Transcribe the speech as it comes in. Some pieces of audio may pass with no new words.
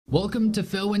Welcome to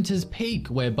Felwinter Peak,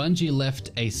 where Bungie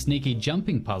left a sneaky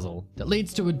jumping puzzle that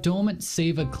leads to a dormant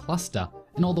Seaver cluster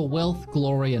and all the wealth,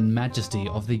 glory, and majesty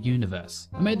of the universe.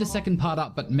 I made the second part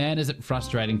up, but man is it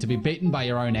frustrating to be beaten by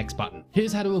your own X button.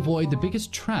 Here's how to avoid the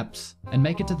biggest traps and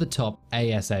make it to the top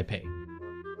ASAP.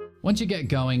 Once you get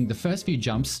going, the first few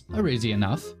jumps are easy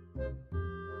enough.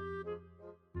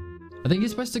 I think you're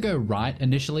supposed to go right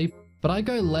initially, but I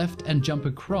go left and jump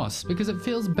across because it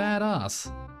feels badass.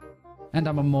 And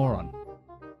I'm a moron.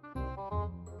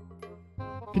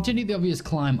 Continue the obvious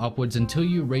climb upwards until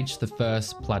you reach the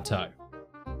first plateau.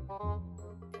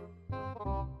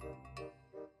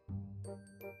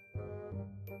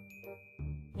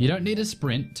 You don't need a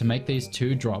sprint to make these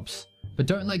two drops, but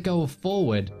don't let go of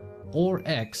forward or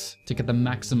X to get the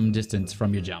maximum distance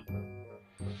from your jump.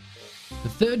 The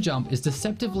third jump is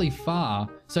deceptively far,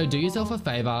 so do yourself a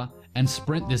favor and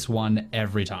sprint this one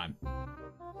every time.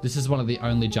 This is one of the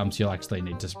only jumps you'll actually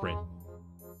need to sprint.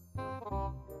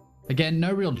 Again,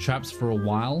 no real traps for a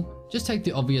while, just take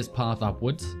the obvious path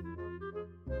upwards.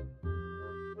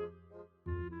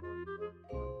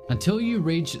 Until you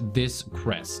reach this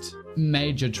crest.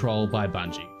 Major troll by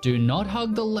Bungie. Do not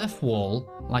hug the left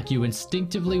wall like you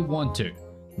instinctively want to.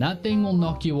 That thing will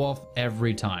knock you off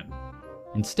every time.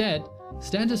 Instead,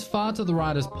 stand as far to the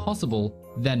right as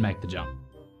possible, then make the jump.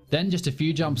 Then just a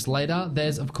few jumps later,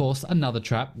 there's of course another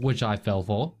trap, which I fell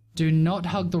for. Do not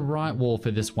hug the right wall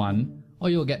for this one, or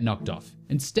you'll get knocked off.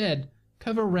 Instead,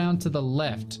 curve around to the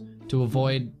left to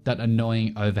avoid that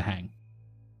annoying overhang.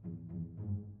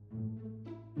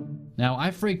 Now,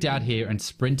 I freaked out here and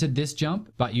sprinted this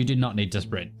jump, but you do not need to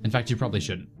sprint. In fact, you probably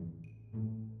shouldn't.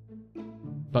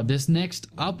 But this next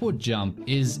upward jump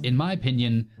is, in my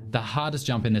opinion, the hardest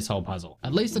jump in this whole puzzle,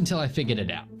 at least until I figured it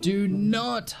out. Do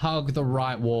not hug the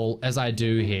right wall as I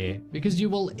do here, because you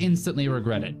will instantly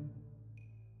regret it.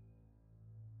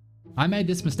 I made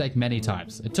this mistake many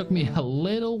times. It took me a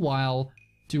little while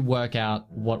to work out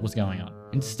what was going on.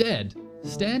 Instead,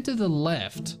 stand to the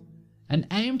left and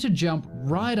aim to jump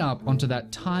right up onto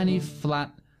that tiny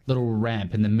flat little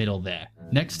ramp in the middle there.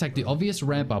 Next, take the obvious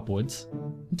ramp upwards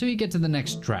until you get to the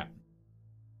next trap.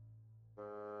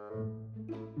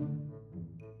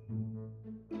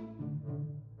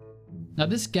 Now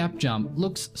this gap jump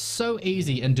looks so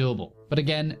easy and doable, but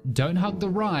again, don't hug the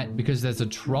right because there's a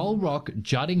troll rock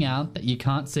jutting out that you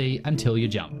can't see until you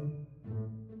jump.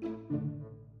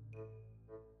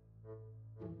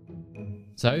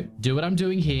 So do what I'm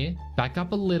doing here, back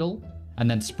up a little, and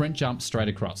then sprint jump straight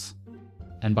across.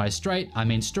 And by straight, I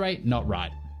mean straight, not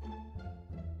right.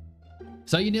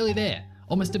 So you're nearly there.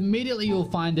 Almost immediately you'll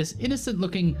find this innocent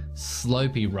looking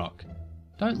slopey rock.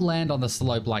 Don't land on the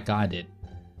slope like I did.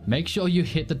 Make sure you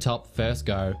hit the top first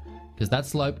go, because that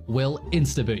slope will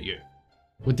insta-boot you.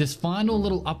 With this final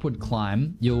little upward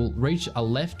climb, you'll reach a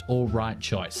left or right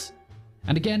choice.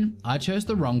 And again, I chose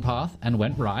the wrong path and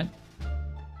went right,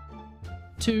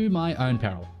 to my own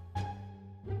peril.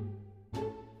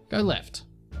 Go left.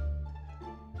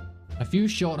 A few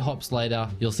short hops later,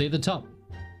 you'll see the top.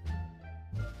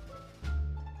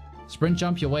 Sprint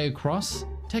jump your way across,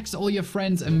 text all your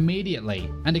friends immediately,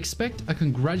 and expect a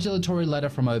congratulatory letter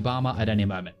from Obama at any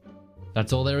moment.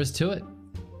 That's all there is to it.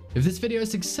 If this video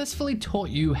successfully taught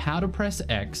you how to press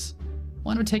X,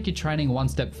 why not take your training one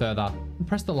step further and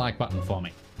press the like button for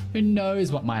me? Who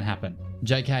knows what might happen?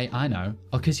 JK, I know.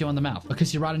 I'll kiss you on the mouth. I'll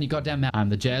kiss you right on your goddamn mouth. I'm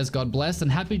the Jazz, God bless,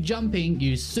 and happy jumping,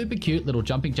 you super cute little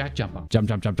jumping jack jumper. Jump,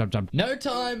 jump, jump, jump, jump. No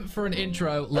time for an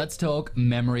intro. Let's talk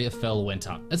Memory of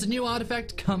Felwinter. It's a new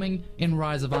artifact coming in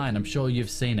Rise of Iron. I'm sure you've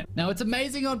seen it. Now, it's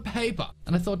amazing on paper.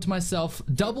 And I thought to myself,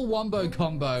 double wombo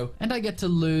combo, and I get to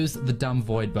lose the dumb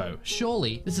void bow.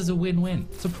 Surely, this is a win-win.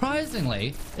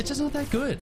 Surprisingly, it's just not that good.